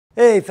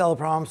Hey fellow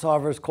problem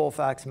solvers,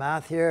 Colfax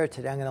Math here.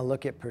 Today I'm going to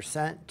look at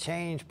percent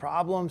change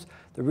problems.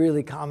 They're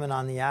really common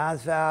on the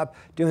ASVAB.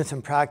 Doing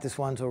some practice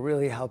ones will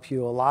really help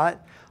you a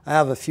lot. I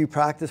have a few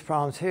practice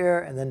problems here,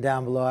 and then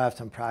down below I have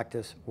some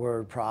practice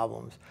word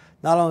problems.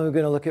 Not only are we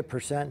going to look at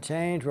percent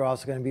change, we're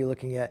also going to be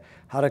looking at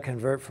how to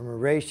convert from a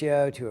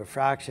ratio to a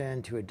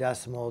fraction to a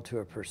decimal to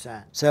a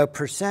percent. So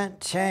percent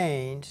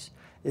change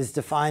is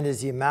defined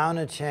as the amount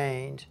of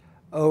change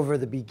over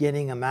the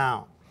beginning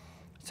amount.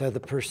 So the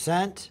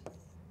percent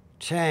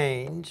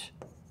change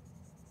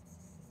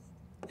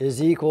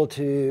is equal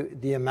to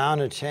the amount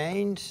of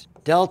change.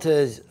 Delta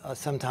is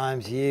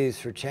sometimes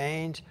used for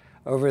change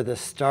over the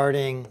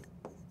starting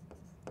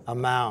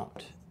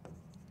amount.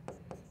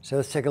 So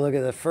let's take a look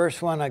at the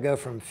first one. I go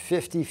from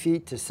 50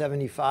 feet to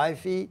 75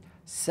 feet.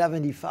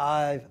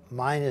 75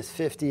 minus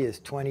 50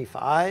 is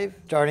 25.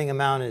 Starting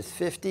amount is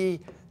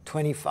 50.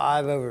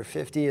 25 over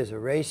 50 is a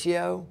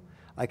ratio.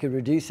 I could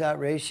reduce that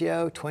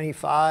ratio.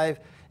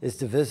 25 is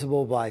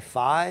divisible by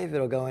 5.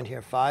 It'll go in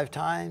here 5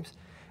 times.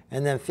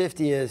 And then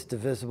 50 is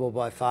divisible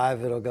by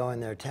 5. It'll go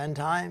in there 10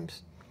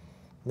 times.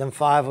 And then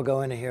 5 will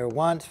go into here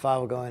once. 5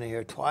 will go into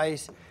here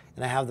twice.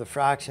 And I have the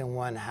fraction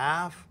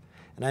 1/2.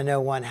 And I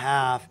know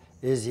 1/2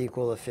 is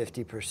equal to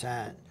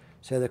 50%.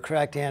 So the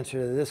correct answer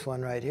to this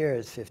one right here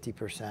is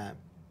 50%.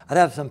 I'd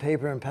have some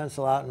paper and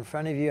pencil out in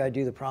front of you. I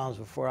do the problems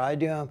before I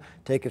do them,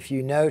 take a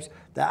few notes.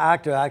 The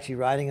act of actually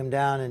writing them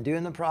down and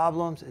doing the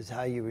problems is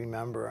how you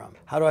remember them.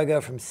 How do I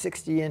go from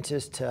 60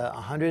 inches to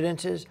 100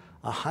 inches?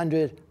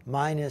 100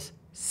 minus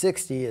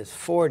 60 is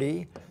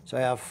 40. So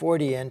I have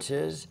 40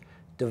 inches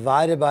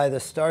divided by the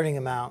starting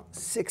amount,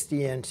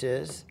 60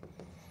 inches.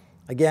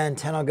 Again,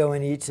 10 will go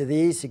in each of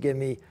these to give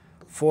me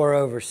 4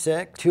 over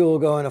 6. 2 will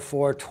go into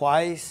 4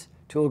 twice.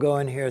 2 will go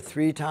in here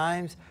 3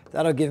 times.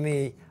 That'll give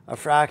me a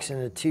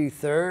fraction of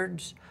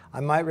 2/3. I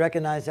might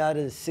recognize that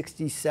as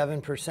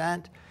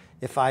 67%.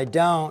 If I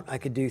don't, I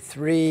could do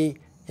 3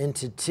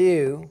 into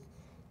 2.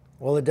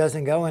 Well, it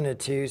doesn't go into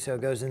 2, so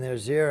it goes in there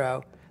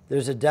 0.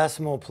 There's a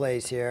decimal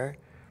place here,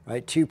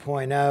 right?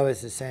 2.0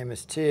 is the same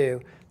as 2.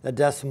 The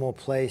decimal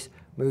place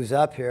moves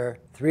up here.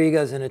 3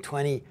 goes into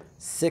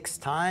 26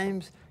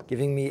 times,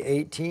 giving me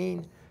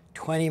 18.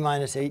 20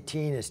 minus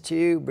 18 is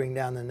 2. Bring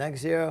down the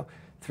next 0.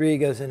 3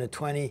 goes into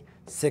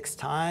 26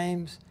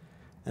 times.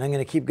 And I'm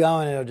going to keep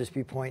going. It'll just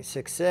be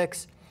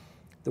 0.66.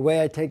 The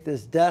way I take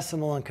this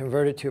decimal and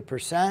convert it to a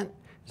percent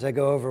is I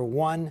go over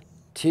 1,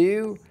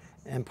 2,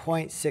 and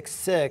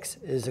 0.66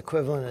 is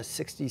equivalent to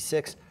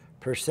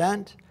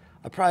 66%.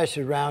 I probably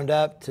should round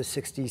up to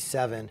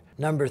 67.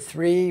 Number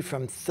 3,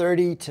 from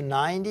 30 to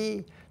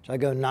 90. So I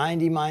go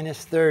 90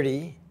 minus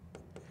 30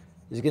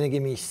 is going to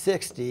give me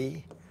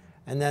 60.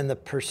 And then the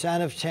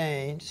percent of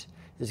change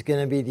is going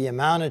to be the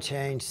amount of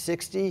change,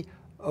 60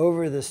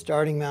 over the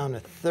starting amount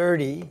of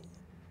 30.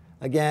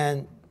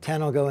 Again,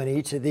 10 will go in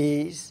each of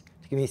these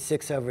to give me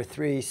 6 over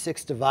 3.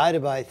 6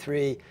 divided by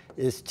 3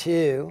 is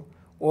 2.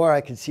 Or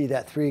I can see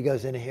that 3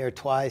 goes into here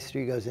twice,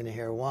 3 goes into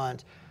here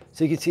once.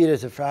 So you can see it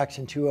as a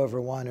fraction 2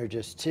 over 1 or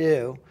just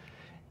 2.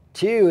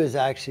 2 is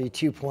actually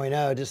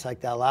 2.0, just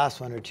like that last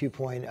one, or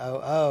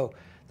 2.00.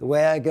 The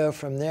way I go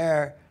from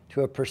there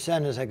to a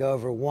percent is I go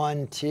over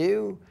 1,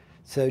 2.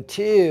 So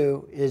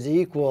 2 is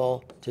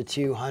equal to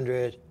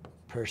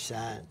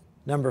 200%.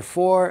 Number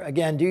 4,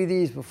 again, do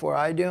these before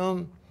I do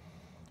them.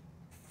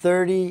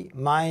 30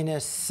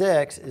 minus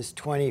 6 is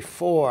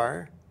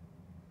 24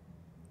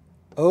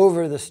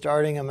 over the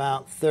starting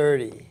amount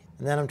 30.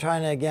 And then I'm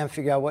trying to, again,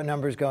 figure out what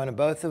numbers go into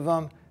both of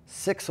them.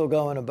 6 will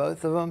go into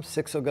both of them.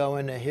 6 will go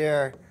into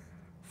here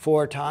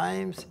 4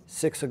 times.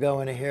 6 will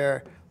go into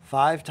here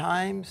 5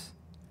 times.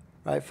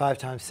 Right? 5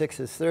 times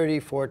 6 is 30.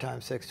 4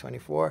 times 6,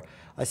 24.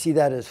 I see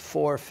that as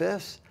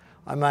 4/5.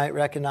 I might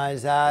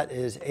recognize that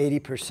as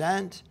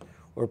 80%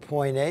 or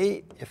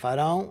 0.8. If I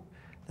don't,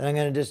 then I'm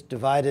going to just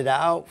divide it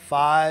out.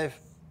 5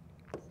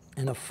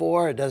 into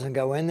 4, it doesn't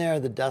go in there.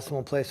 The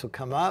decimal place will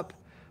come up.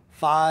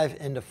 5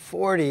 into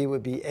 40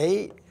 would be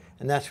 8,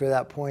 and that's where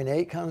that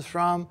 0.8 comes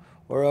from,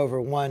 or over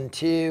 1,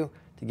 2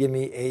 to give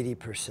me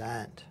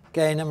 80%.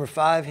 Okay, number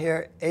 5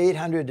 here,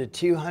 800 to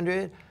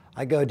 200.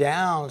 I go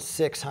down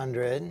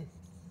 600,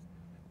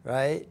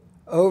 right,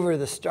 over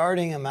the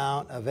starting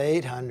amount of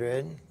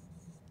 800.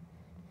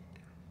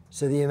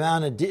 So the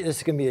amount of, this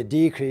is going to be a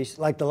decrease.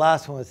 Like the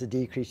last one was a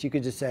decrease. You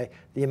could just say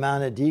the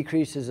amount of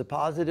decrease is a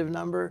positive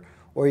number,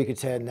 or you could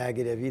say a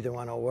negative. Either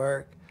one will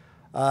work.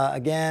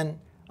 Again,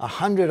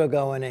 100 will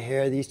go into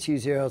here. These 2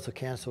 zeros will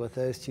cancel with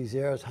those 2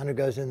 zeros. 100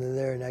 goes into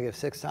there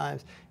 -6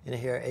 times, into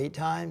here 8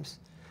 times.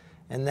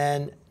 And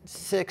then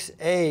 6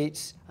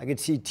 eighths, I could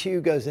see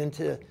 2 goes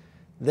into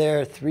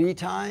there 3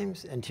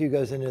 times, and 2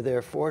 goes into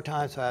there 4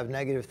 times, so I have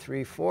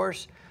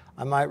 -3/4.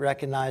 I might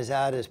recognize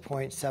that as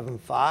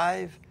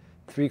 0.75.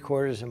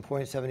 3/4 and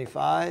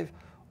 0.75,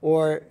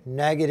 or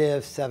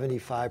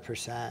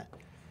 -75%.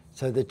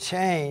 So the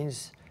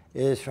change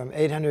is from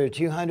 800 to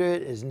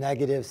 200 is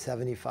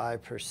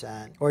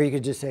 -75%. Or you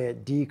could just say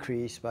it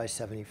decreased by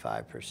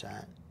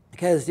 75%.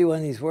 Okay, let's do one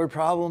of these word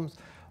problems.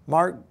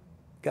 Mark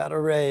got a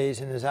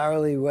raise and his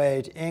hourly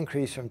wage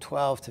increased from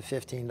 $12 to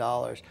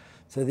 $15.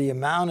 So the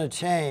amount of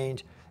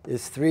change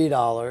is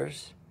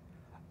 $3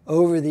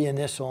 over the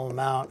initial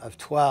amount of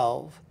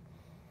 12.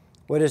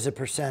 What is the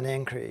percent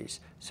increase?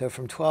 So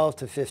from 12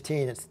 to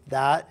 15,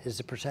 that is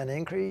the percent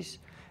increase.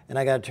 And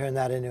I got to turn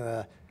that into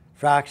a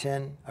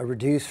fraction, a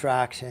reduced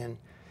fraction,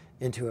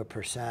 into a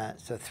percent.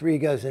 So 3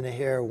 goes into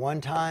here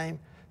 1 time,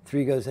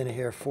 3 goes into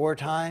here 4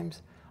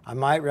 times. I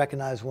might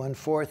recognize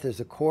 1/4 as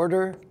a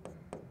quarter,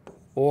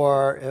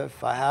 or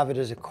if I have it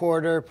as a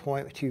quarter,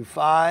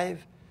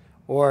 0.25,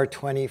 or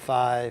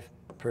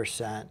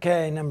 25%.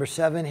 Okay, number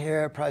 7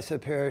 here, price of a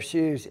pair of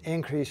shoes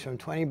increased from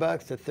 20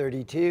 bucks to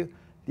 32.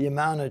 The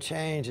amount of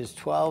change is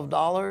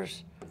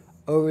 $12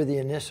 over the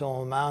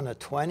initial amount of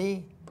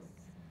 20.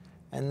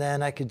 And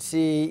then I could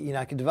see,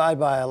 I could divide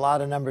by a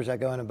lot of numbers that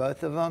go into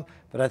both of them,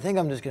 but I think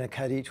I'm just going to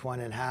cut each one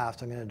in half.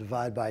 So I'm going to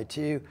divide by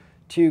 2.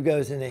 2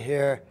 goes into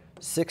here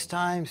 6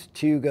 times,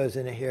 2 goes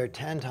into here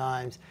 10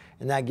 times,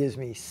 and that gives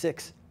me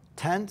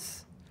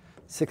 6/10.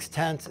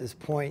 6/10 is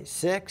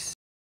 0.6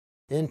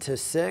 into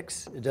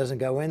 6. It doesn't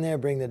go in there,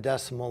 bring the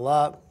decimal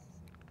up.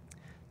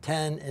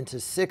 10 into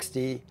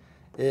 60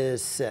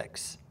 is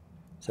 6.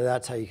 So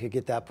that's how you could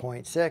get that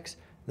 0.6,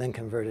 then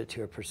convert it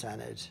to a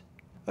percentage.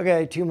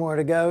 Okay, 2 more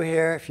to go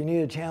here. If you're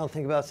new to the channel,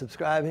 think about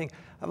subscribing.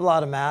 I have a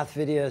lot of math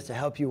videos to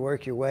help you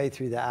work your way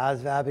through the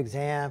ASVAB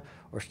exam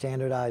or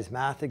standardized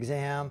math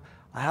exam.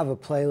 I have a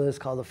playlist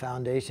called The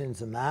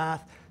Foundations of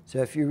Math. So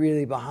if you're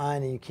really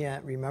behind and you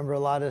can't remember a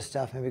lot of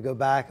stuff, maybe go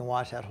back and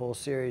watch that whole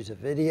series of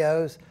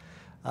videos.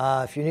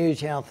 If you're new to the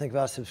channel, think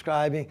about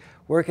subscribing.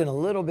 Working a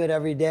little bit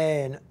every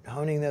day and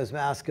honing those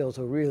math skills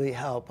will really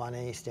help on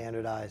any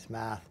standardized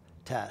math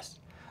test.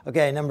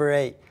 Okay, number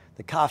 8,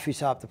 the coffee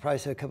shop, the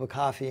price of a cup of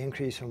coffee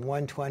increased from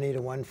 $1.20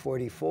 to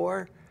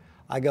 $1.44.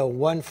 I go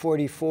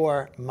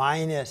 144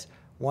 minus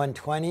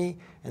 120,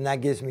 and that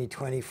gives me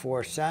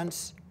 24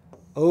 cents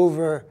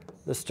over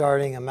the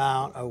starting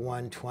amount of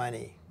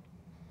 120.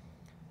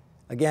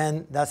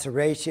 Again, that's a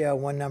ratio,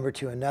 one number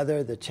to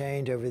another, the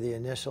change over the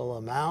initial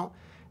amount.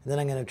 And then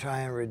I'm going to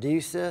try and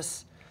reduce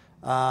this.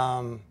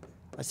 I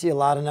see a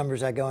lot of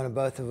numbers that go into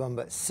both of them,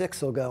 but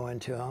 6 will go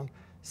into them.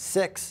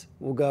 6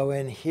 will go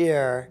in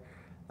here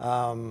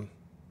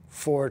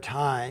 4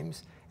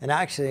 times. And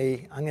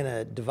actually, I'm going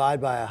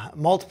to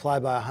multiply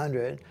by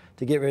 100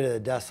 to get rid of the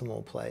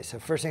decimal place. So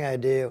first thing I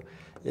do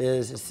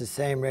is it's the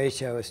same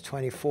ratio as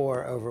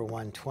 24 over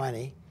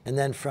 120. And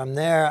then from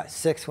there,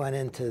 6 went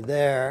into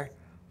there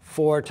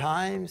 4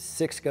 times.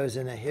 6 goes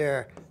into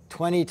here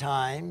 20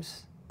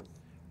 times.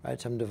 Right,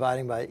 so I'm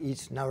dividing by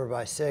each number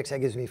by 6. That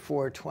gives me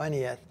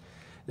 4/20.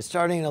 It's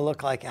starting to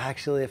look like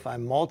actually if I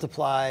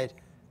multiplied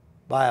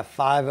by a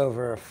 5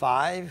 over a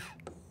 5,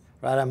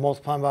 right? I'm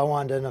multiplying by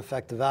 1, doesn't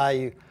affect the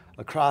value.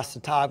 Across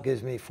the top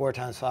gives me 4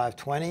 times 5,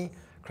 20.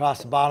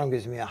 Across the bottom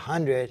gives me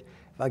 100.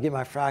 If I get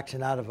my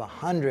fraction out of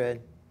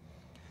 100,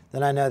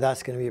 then I know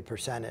that's going to be a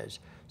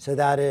percentage. So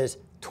that is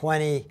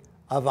 20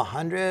 of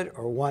 100,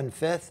 or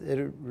 1/5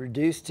 it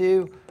reduced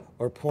to,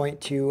 or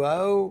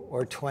 0.20,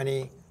 or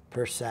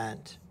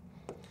 20%.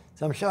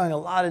 So I'm showing a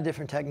lot of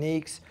different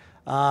techniques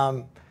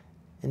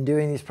in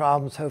doing these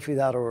problems. Hopefully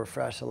that'll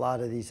refresh a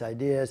lot of these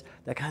ideas.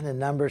 That kind of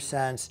number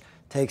sense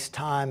takes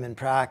time and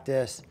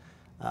practice.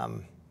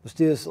 Let's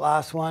do this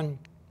last one.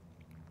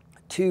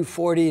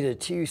 240 to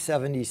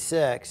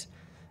 276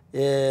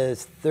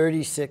 is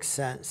 36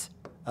 cents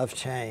of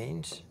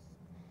change,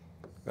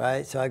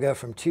 right? So I go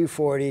from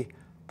 240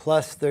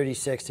 plus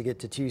 36 to get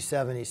to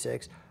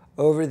 276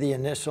 over the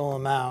initial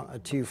amount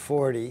of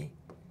 240.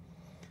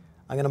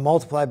 I'm going to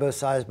multiply both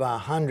sides by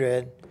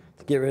 100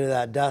 to get rid of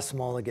that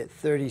decimal to get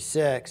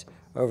 36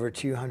 over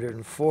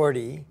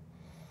 240.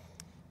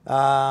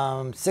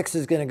 6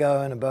 is going to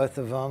go into both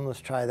of them.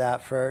 Let's try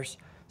that first.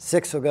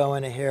 6 will go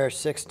into here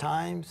 6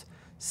 times.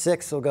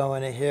 6 will go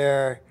into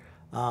here.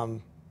 How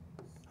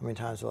many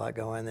times will that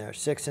go in there?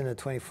 6 into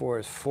 24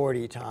 is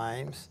 40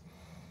 times.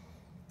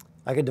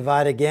 I could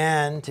divide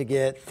again to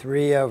get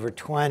 3 over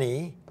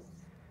 20.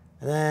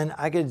 And then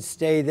I could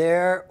stay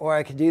there, or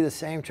I could do the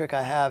same trick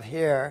I have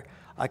here.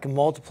 I can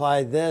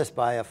multiply this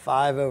by a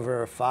 5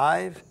 over a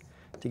 5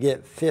 to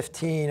get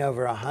 15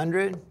 over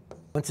 100.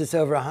 Once it's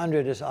over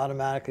 100, it's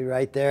automatically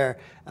right there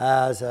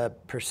as a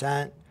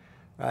percent,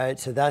 right?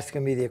 So that's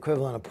going to be the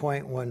equivalent of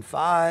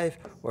 0.15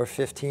 or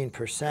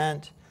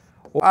 15%.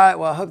 All right,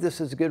 well, I hope this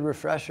was a good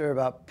refresher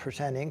about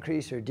percent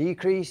increase or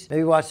decrease.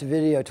 Maybe watch the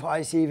video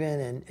twice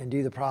even and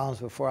do the problems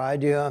before I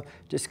do them.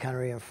 Just kind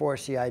of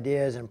reinforce the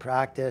ideas and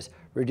practice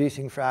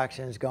reducing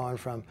fractions, going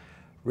from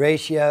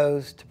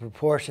ratios to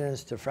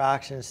proportions to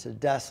fractions to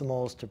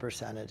decimals to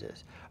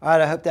percentages. All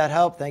right, I hope that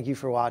helped. Thank you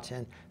for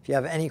watching. If you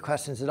have any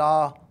questions at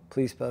all,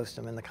 please post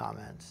them in the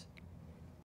comments.